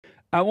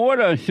I want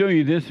to show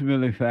you this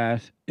really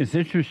fast. It's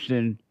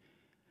interesting.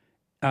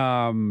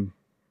 Um,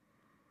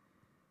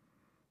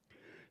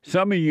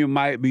 some of you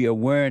might be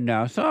aware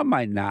now, some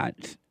might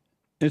not.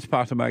 It's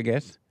possible, I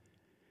guess,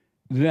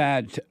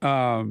 that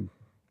Joe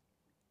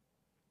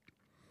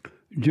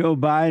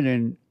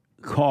Biden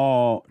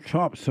called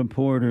Trump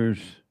supporters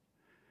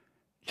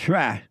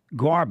trash,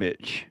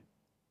 garbage.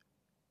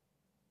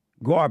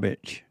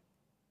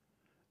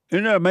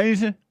 Isn't that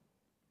amazing?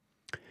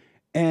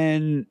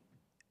 And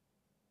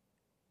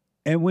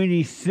and when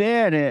he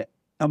said it,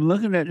 I'm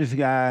looking at this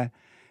guy,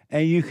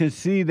 and you can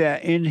see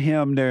that in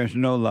him there's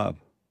no love,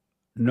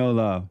 no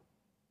love.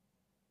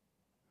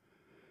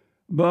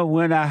 But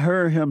when I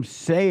heard him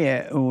say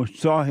it or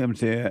saw him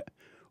say it,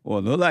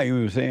 or looked like he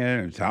was saying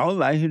it, it sounded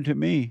like it to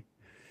me.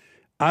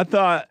 I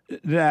thought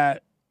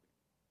that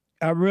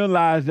I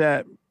realized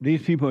that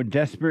these people are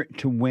desperate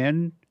to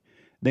win.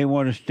 They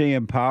want to stay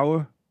in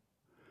power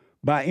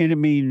by any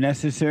means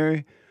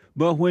necessary.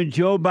 But when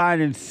Joe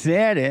Biden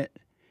said it,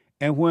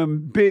 and when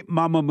Big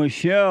Mama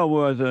Michelle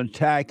was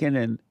attacking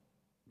and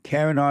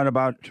carrying on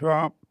about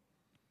Trump,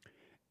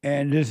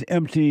 and this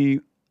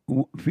empty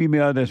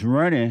female that's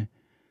running,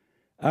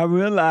 I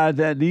realized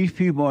that these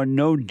people are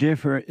no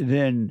different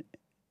than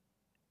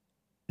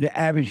the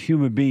average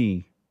human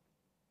being.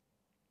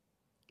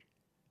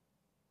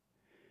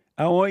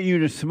 I want you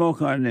to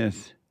smoke on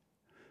this.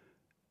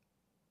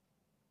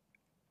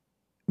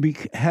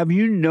 Have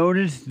you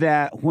noticed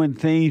that when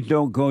things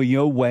don't go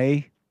your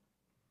way,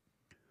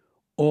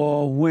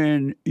 or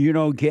when you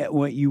don't get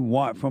what you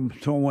want from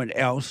someone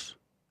else,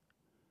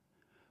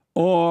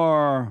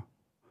 or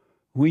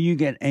when you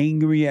get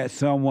angry at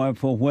someone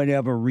for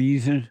whatever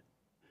reason,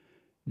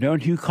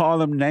 don't you call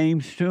them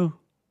names too?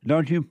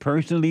 Don't you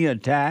personally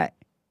attack?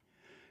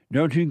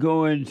 Don't you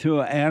go into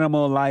an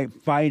animal-like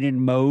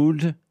fighting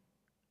mode?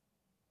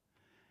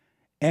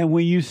 And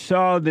when you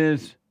saw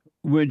this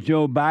with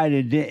Joe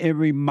Biden, did it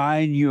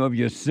remind you of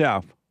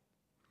yourself?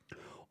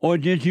 Or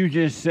did you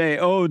just say,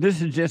 oh,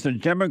 this is just a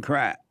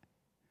Democrat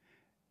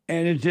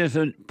and it's just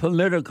a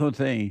political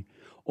thing?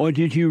 Or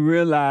did you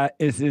realize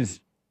it's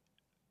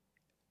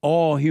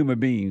all human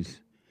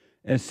beings,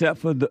 except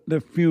for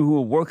the few who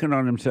are working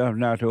on themselves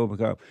now to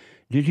overcome?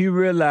 Did you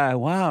realize,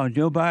 wow,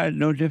 Joe Biden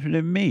no different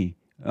than me?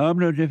 I'm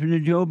no different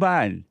than Joe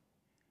Biden.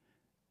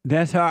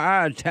 That's how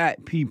I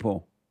attack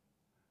people.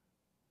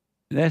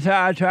 That's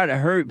how I try to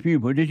hurt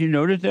people. Did you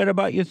notice that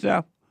about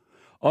yourself?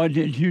 Or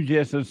did you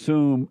just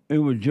assume it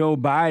was Joe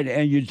Biden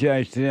and you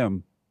judged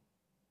him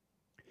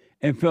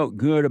and felt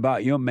good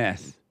about your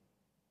mess?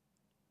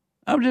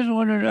 I'm just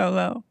wondering out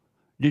loud.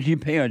 Did you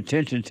pay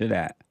attention to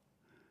that?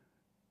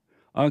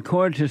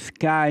 According to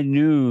Sky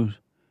News,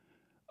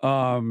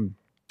 so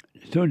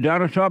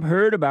Donald Trump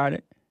heard about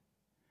it.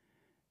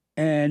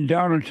 And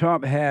Donald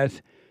Trump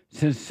has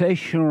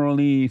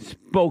sensationally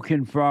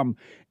spoken from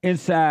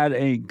inside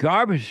a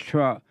garbage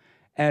truck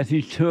as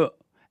he took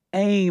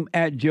aim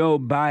at Joe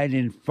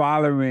Biden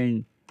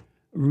following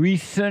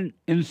recent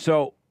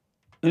insulting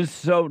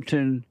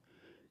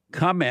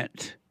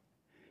comment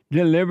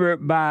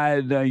delivered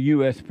by the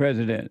U.S.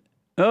 president.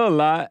 A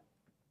lot.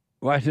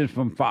 Watch this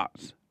from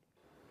Fox.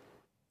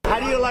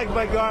 How do you like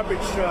my garbage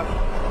truck?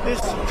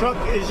 This truck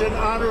is in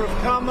honor of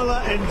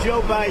Kamala and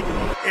Joe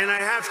Biden. And I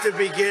have to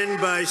begin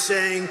by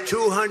saying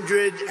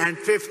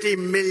 250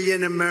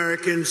 million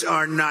Americans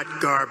are not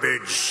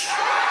garbage.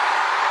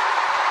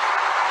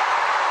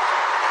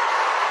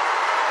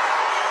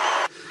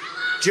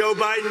 Joe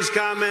Biden's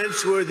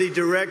comments were the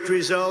direct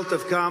result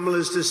of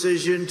Kamala's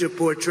decision to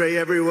portray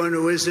everyone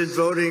who isn't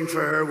voting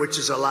for her, which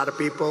is a lot of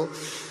people,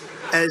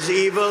 as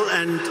evil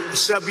and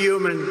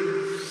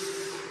subhuman.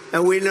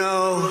 And we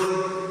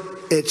know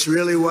it's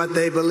really what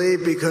they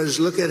believe, because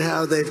look at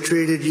how they've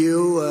treated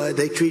you.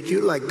 They treat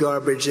you like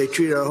garbage. They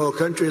treat our whole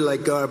country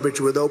like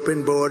garbage, with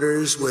open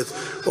borders,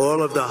 with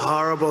all of the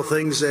horrible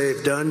things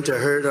they've done to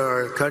hurt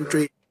our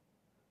country.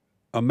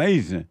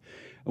 Amazing.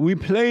 We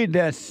played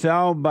that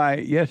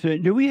soundbite yesterday.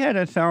 Did we have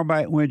that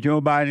soundbite when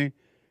Joe Biden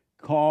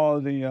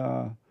called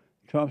the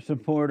Trump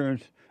supporters?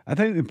 I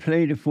think we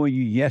played it for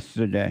you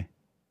yesterday.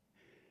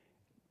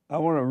 I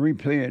want to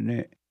replay it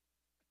now.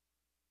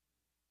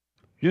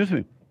 Excuse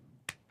me.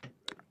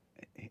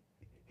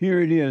 Here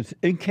it is,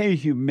 in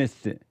case you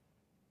missed it.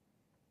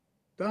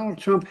 Donald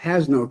Trump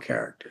has no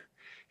character.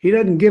 He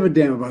doesn't give a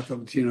damn about the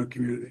Latino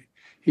community.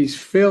 He's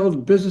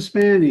failed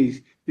businessman.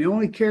 He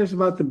only cares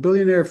about the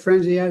billionaire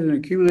friends he has and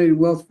accumulating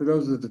wealth for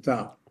those at the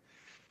top.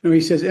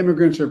 He says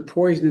immigrants are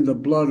poisoning the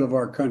blood of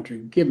our country.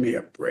 Give me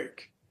a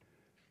break.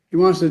 He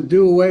wants to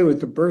do away with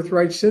the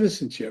birthright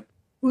citizenship.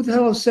 Who the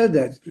hell has said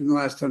that in the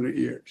last 100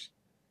 years?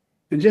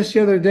 And just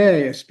the other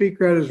day, a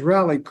speaker at his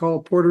rally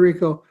called Puerto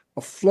Rico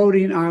a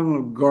floating island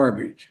of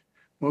garbage.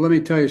 Well, let me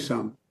tell you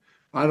something.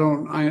 I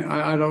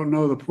don't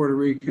know the Puerto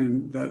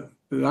Rican that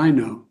I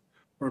know,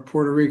 or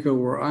Puerto Rico,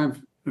 where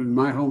I'm in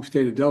my home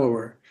state of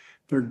Delaware.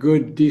 They're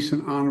good,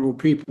 decent, honorable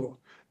people.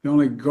 The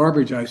only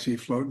garbage I see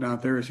floating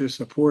out there is his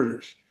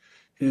supporters.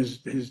 His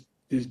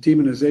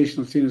demonization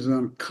of Latino is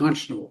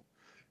unconscionable,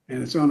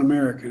 and it's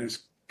un-American.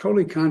 It's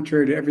totally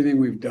contrary to everything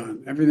we've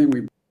done, everything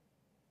we've.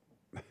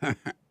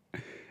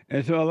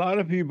 And so a lot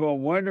of people are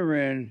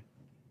wondering,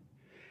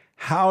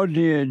 how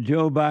did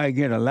Joe Biden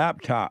get a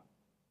laptop?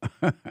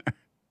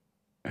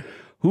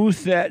 Who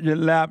set the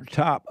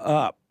laptop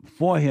up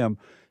for him?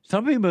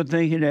 Some people are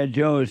thinking that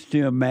Joe is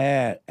still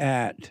mad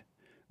at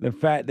the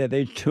fact that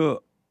they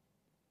took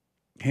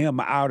him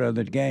out of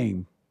the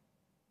game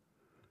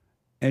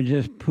and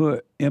just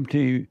put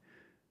empty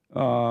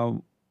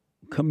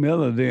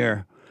Camilla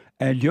there.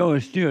 And Joe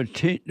is still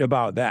ticked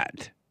about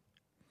that.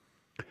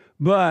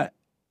 But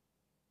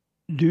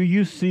do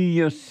you see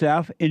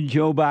yourself in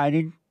Joe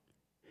Biden?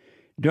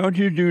 Don't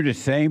you do the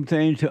same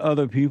thing to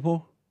other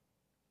people?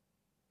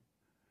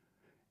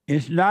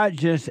 It's not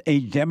just a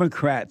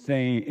Democrat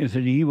thing, it's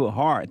an evil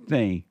heart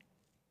thing.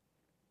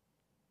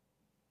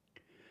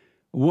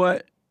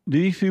 What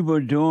these people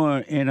are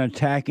doing in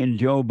attacking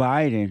Joe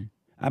Biden,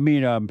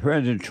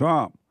 President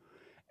Trump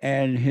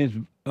and his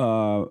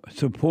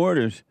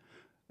supporters,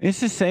 it's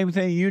the same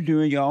thing you do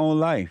in your own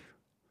life.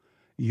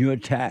 You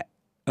attack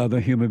other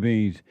human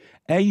beings,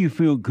 and you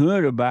feel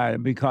good about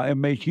it because it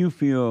makes you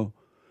feel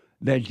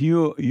that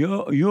you're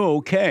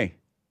okay.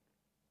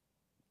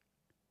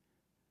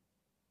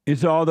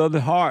 It's all of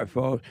the heart,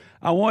 folks.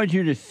 I want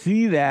you to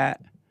see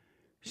that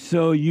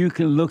so you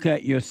can look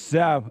at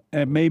yourself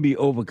and maybe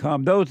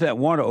overcome. Those that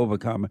want to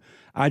overcome it.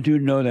 I do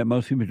know that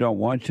most people don't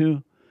want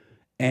to.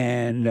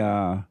 And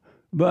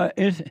but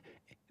it's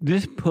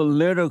this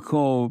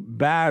political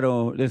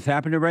battle that's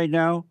happening right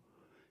now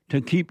to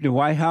keep the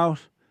White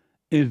House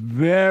is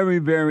very,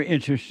 very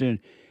interesting.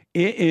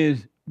 It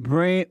is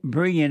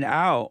bringing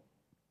out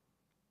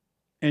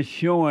and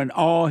showing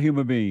all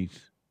human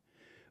beings.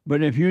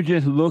 But if you're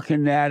just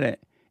looking at it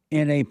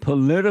in a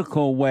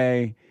political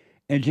way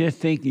and just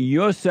thinking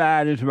your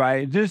side is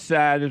right, this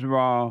side is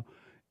wrong,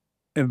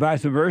 and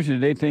vice versa,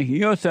 they think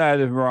your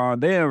side is wrong,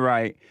 they're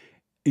right,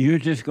 you're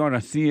just going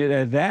to see it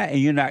as that, and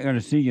you're not going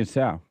to see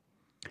yourself.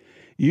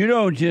 You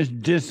don't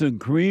just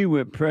disagree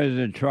with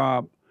President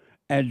Trump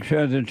and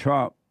President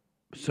Trump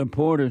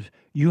supporters,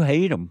 you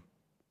hate them.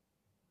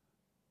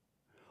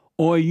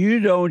 Or you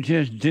don't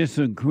just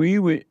disagree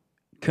with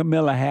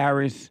Kamala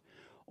Harris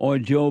or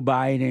Joe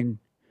Biden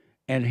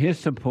and his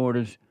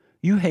supporters,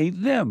 you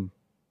hate them.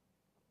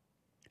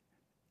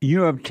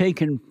 You have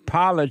taken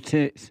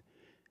politics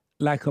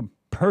like a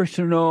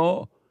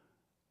personal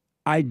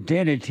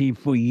identity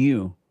for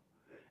you.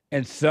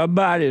 And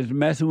somebody is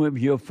messing with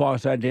your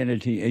false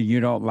identity and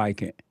you don't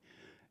like it.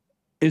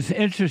 It's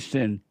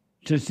interesting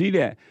to see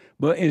that.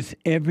 But it's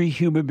every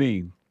human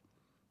being,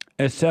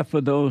 except for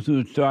those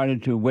who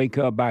started to wake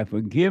up by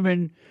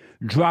forgiving,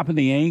 dropping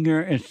the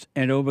anger,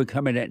 and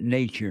overcoming that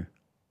nature.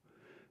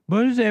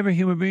 But it's every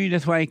human being.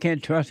 That's why you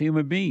can't trust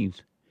human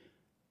beings.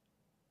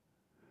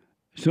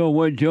 So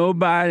what Joe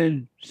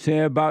Biden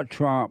said about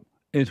Trump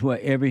is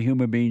what every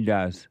human being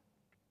does.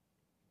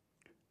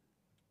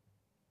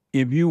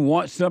 If you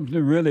want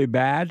something really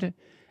bad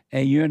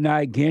and you're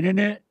not getting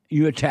it,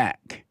 you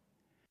attack.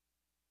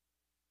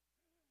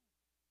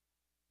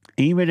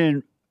 Even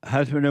in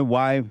husband and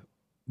wife,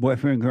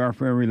 boyfriend,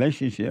 girlfriend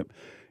relationship,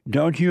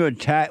 don't you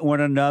attack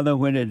one another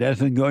when it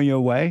doesn't go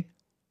your way?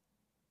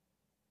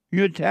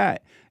 You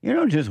attack. You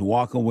don't just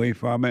walk away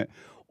from it,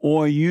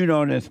 or you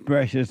don't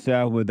express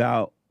yourself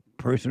without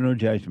personal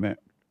judgment.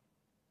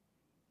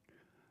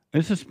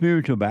 It's a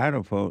spiritual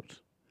battle,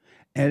 folks,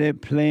 and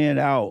it playing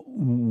out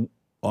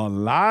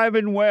alive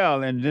and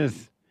well in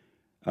this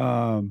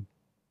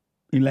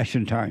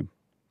election time.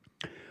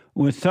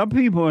 When some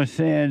people are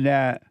saying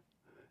that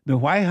the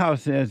White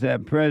House says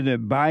that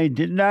President Biden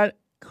did not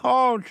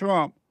call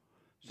Trump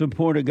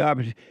supporter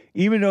garbage,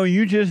 even though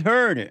you just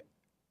heard it.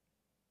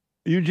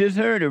 You just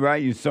heard it,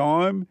 right? You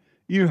saw him,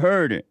 you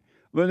heard it.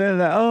 But they're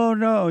like, oh,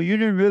 no, you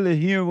didn't really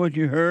hear what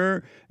you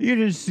heard. You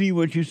didn't see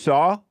what you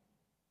saw.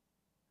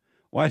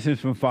 Watch this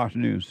from Fox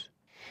News.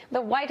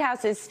 The White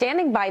House is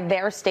standing by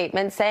their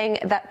statement saying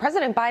that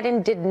President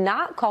Biden did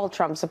not call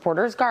Trump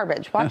supporters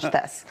garbage. Watch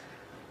this.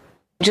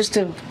 Just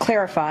to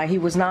clarify, he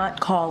was not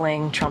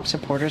calling Trump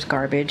supporters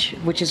garbage,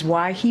 which is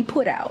why he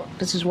put out,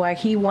 this is why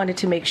he wanted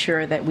to make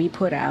sure that we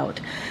put out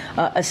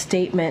a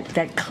statement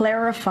that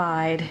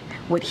clarified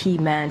what he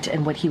meant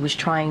and what he was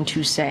trying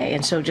to say.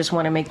 And so just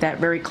want to make that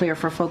very clear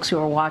for folks who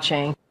are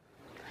watching.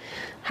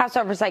 House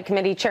Oversight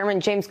Committee Chairman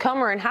James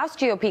Comer and House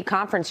GOP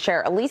Conference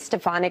Chair Elise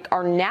Stefanik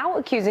are now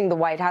accusing the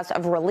White House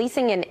of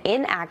releasing an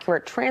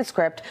inaccurate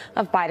transcript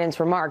of Biden's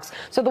remarks.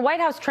 So the White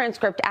House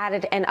transcript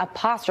added an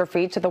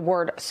apostrophe to the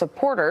word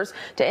supporters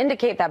to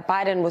indicate that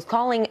Biden was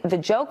calling the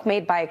joke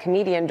made by a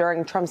comedian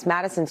during Trump's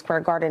Madison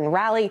Square Garden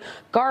rally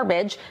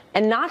garbage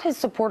and not his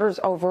supporters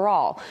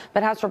overall.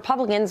 But House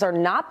Republicans are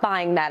not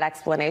buying that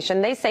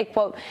explanation. They say,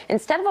 quote,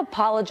 instead of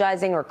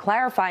apologizing or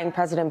clarifying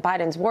President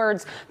Biden's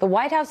words, the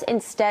White House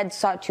instead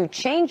sought sought to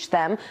change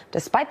them,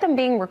 despite them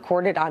being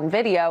recorded on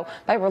video,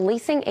 by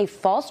releasing a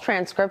false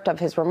transcript of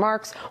his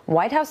remarks.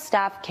 White House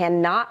staff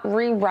cannot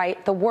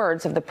rewrite the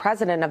words of the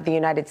President of the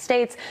United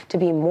States to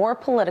be more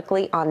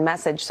politically on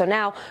message. So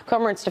now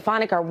Comer and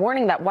Stefanik are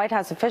warning that White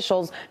House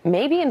officials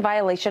may be in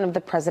violation of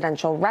the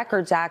Presidential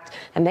Records Act,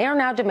 and they are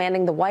now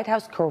demanding the White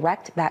House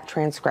correct that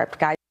transcript.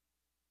 Guys.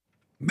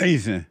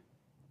 Amazing.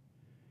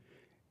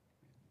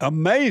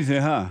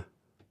 Amazing, huh?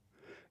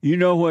 You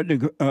know what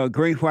the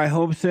Great White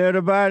Hope said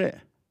about it?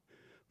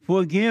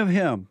 Forgive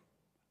him.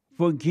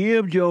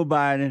 Forgive Joe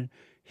Biden.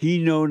 He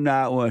know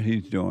not what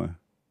he's doing.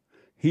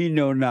 He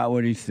know not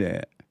what he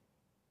said.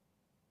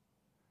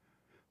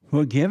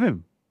 Forgive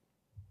him.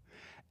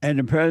 And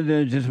the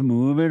president just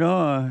moving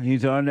on.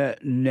 He's on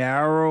that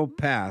narrow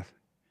path.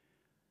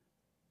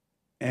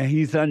 And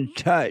he's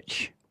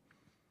untouched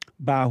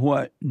by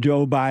what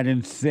Joe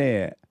Biden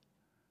said.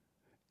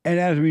 And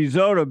as a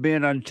result of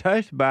being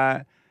untouched by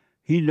it,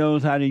 he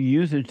knows how to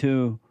use it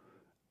to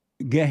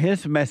get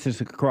his message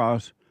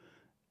across.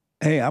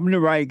 Hey, I'm the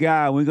right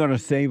guy. We're going to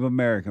save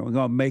America. We're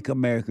going to make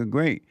America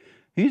great.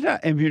 He's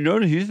not, if you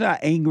notice, he's not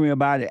angry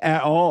about it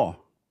at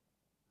all.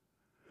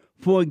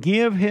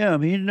 Forgive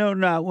him. He knows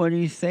not what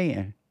he's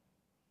saying.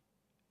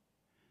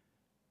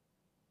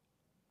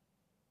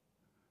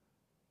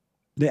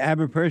 The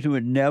average person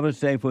would never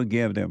say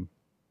forgive them.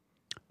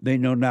 They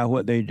know not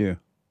what they do.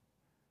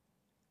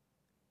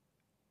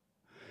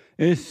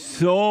 It's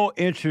so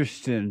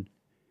interesting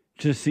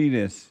to see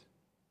this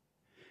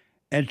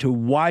and to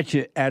watch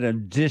it at a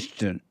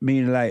distance,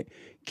 meaning like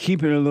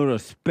keeping a little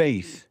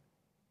space.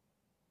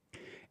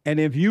 And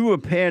if you were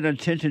paying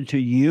attention to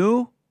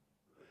you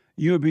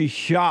would be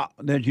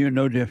shocked that you're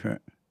no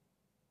different.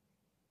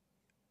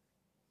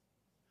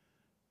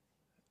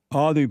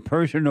 All the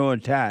personal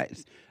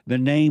attacks, the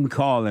name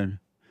calling,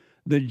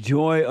 the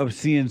joy of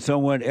seeing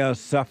someone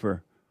else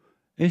suffer.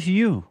 It's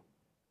you.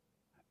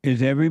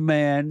 It's every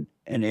man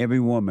and every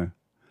woman.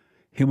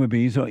 Human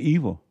beings are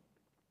evil.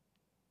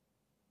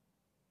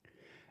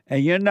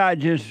 And you're not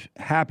just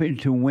happy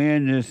to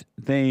win this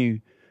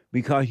thing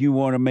because you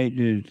want to make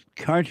this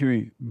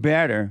country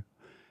better.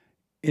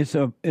 It's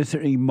an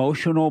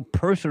emotional,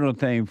 personal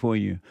thing for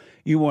you.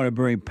 You want to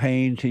bring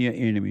pain to your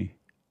enemy.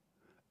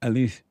 At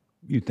least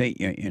you think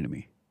your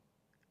enemy.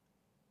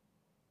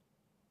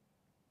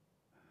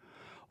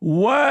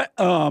 What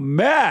a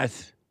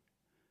mess.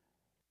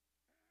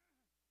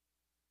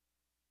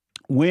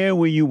 When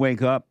will you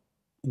wake up?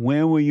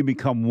 When will you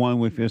become one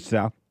with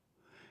yourself?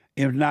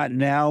 If not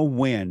now,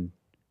 when?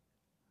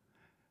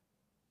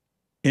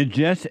 It's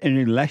just an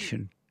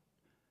election.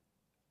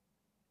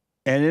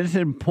 And it's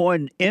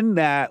important in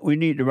that we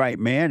need the right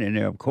man in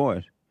there, of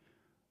course.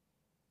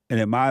 And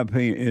in my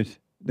opinion, it's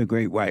the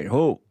great white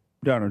hope,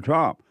 Donald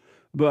Trump.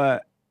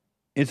 But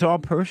it's all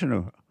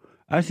personal.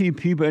 I see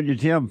people at the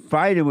gym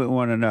fighting with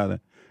one another.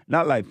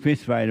 Not like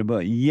fist fighting,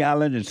 but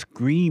yelling and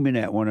screaming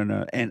at one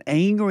another and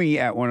angry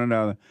at one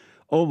another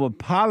over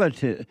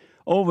politics,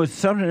 over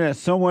something that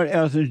someone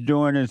else is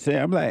doing and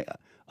saying. I'm like,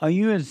 are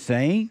you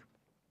insane?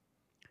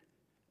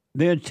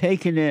 They're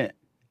taking it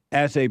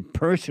as a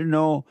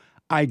personal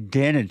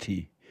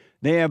identity.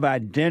 They have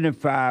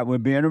identified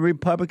with being a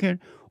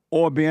Republican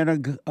or being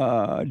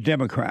a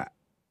Democrat.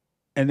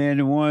 And then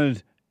the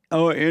ones,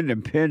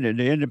 independent.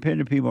 The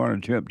independent people are on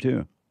a trip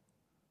too.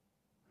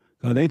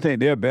 Because they think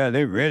they're better.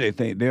 They really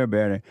think they're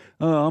better.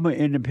 Oh, I'm an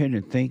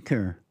independent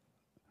thinker.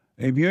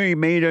 If you ain't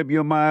made up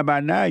your mind by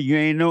now, you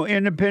ain't no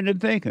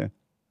independent thinker.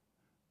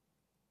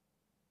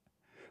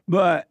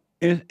 But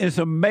it's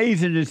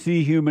amazing to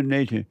see human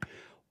nature.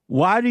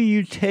 Why do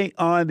you take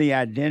on the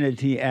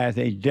identity as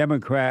a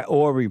Democrat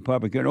or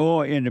Republican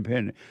or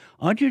independent?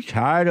 Aren't you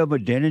tired of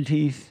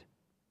identities?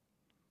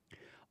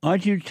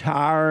 Aren't you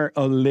tired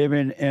of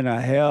living in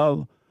a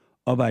hell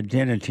of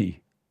identity?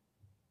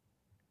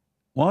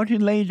 Why don't you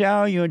lay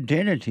down your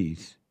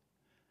identities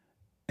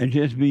and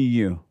just be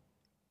you?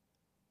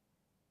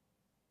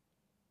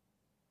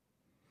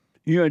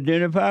 You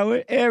identify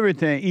with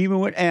everything,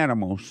 even with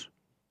animals.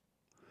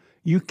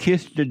 You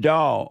kiss the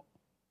dog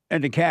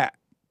and the cat.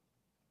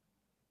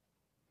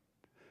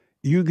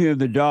 You give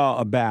the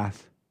dog a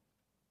bath.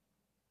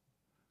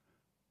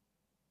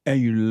 And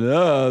you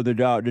love the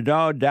dog. The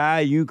dog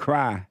dies, you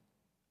cry.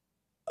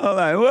 I'm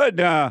like, what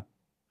the?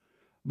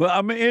 But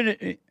I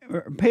mean,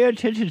 pay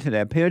attention to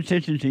that. Pay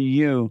attention to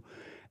you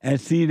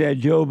and see that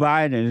Joe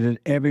Biden is in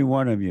every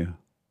one of you.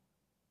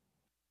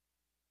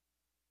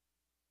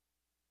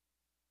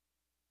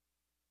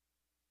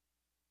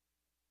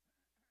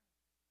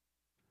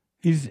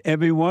 He's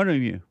every one of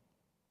you.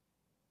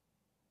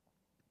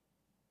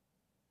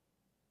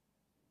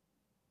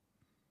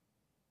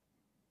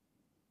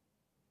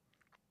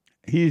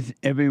 He's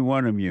every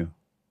one of you.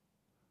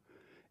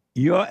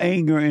 Your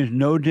anger is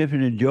no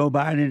different than Joe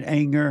Biden's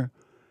anger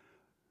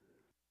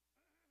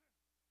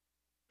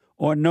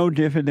or no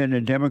different than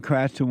the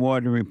Democrats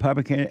toward the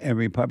Republican and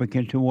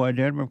Republicans toward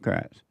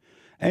Democrats.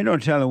 Ain't no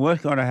telling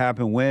what's going to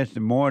happen Wednesday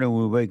morning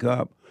when we wake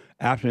up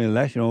after the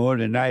election or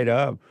the night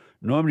of.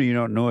 Normally you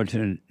don't know it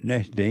till the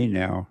next day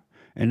now.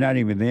 and not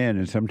even then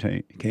in some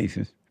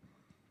cases.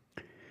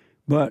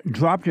 But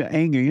drop your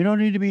anger. You don't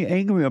need to be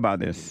angry about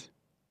this.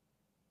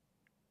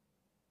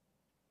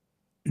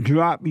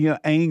 Drop your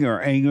anger.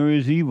 Anger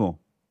is evil.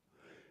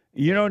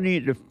 You don't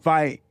need to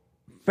fight.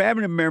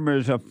 Family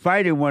members are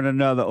fighting one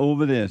another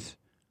over this,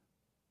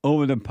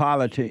 over the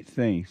politics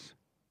things.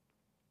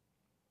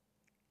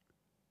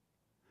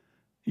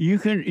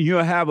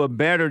 You'll have a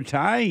better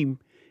time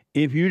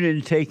if you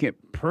didn't take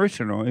it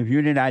personal, if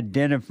you didn't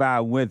identify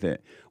with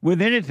it,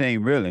 with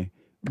anything really,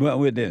 but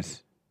with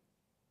this.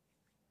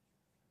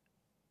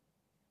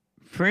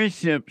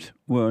 Friendships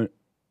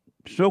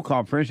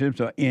so-called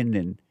friendships are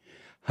ending.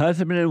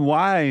 Husband and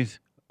wives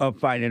are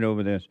fighting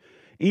over this.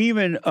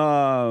 Even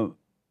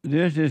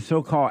there's this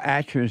so-called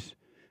actress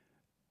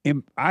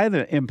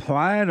either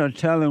implying or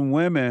telling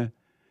women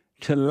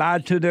to lie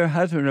to their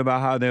husband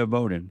about how they're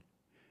voting.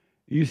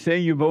 You say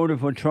you voted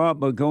for Trump,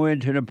 but go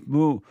into the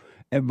booth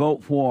and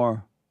vote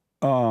for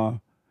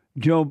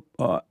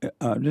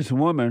this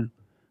woman,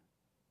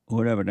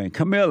 whatever her name,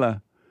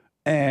 Camilla,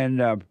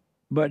 and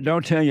but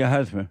don't tell your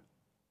husband.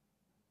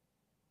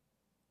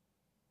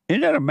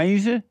 Isn't that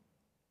amazing?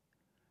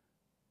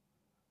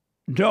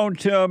 Don't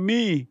tell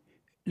me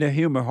the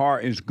human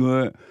heart is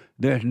good.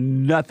 There's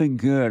nothing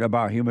good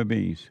about human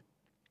beings.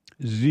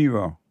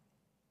 Zero.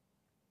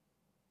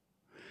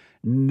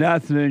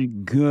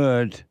 Nothing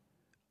good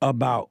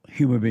about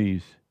human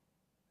beings.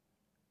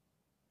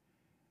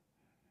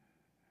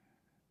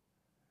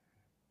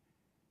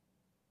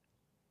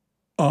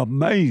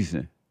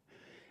 Amazing.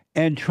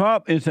 And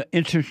Trump is an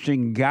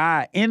interesting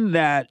guy in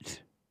that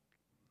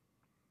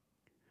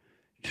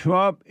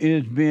Trump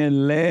is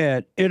being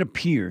led, it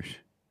appears,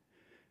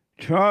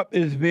 Trump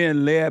is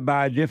being led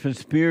by a different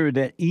spirit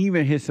that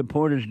even his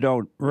supporters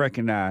don't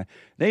recognize.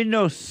 They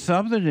know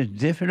something is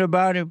different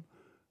about him,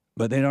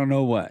 but they don't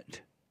know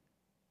what.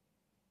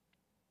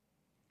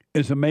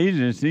 It's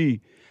amazing to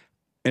see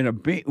in a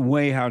big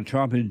way how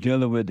Trump is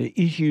dealing with the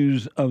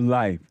issues of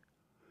life.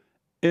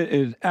 It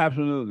is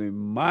absolutely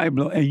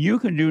mind-blowing. And you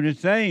can do the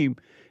same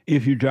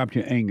if you drop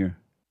your anger.